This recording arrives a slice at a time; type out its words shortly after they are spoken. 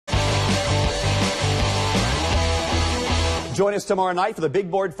Join us tomorrow night for the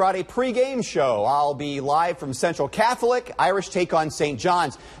Big Board Friday pregame show. I'll be live from Central Catholic. Irish take on St.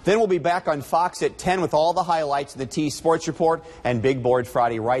 John's. Then we'll be back on Fox at 10 with all the highlights of the T Sports Report and Big Board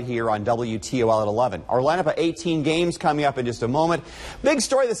Friday right here on WTOL at 11. Our lineup of 18 games coming up in just a moment. Big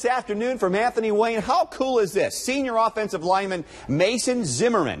story this afternoon from Anthony Wayne. How cool is this? Senior offensive lineman Mason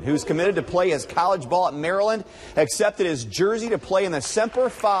Zimmerman, who's committed to play his college ball at Maryland, accepted his jersey to play in the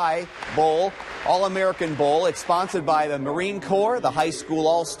Semper Bowl, All-American Bowl. It's sponsored by the Marine Corps. The high school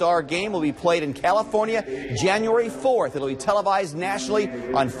all-star game will be played in California January 4th. It'll be televised nationally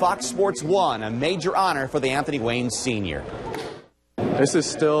on Fox Sports 1, a major honor for the Anthony Wayne Sr. This is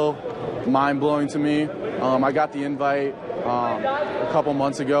still mind-blowing to me. I got the invite a couple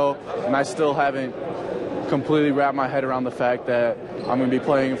months ago, and I still haven't completely wrapped my head around the fact that I'm going to be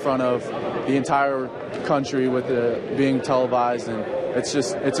playing in front of the entire country with it being televised, and it's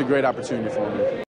a great opportunity for me.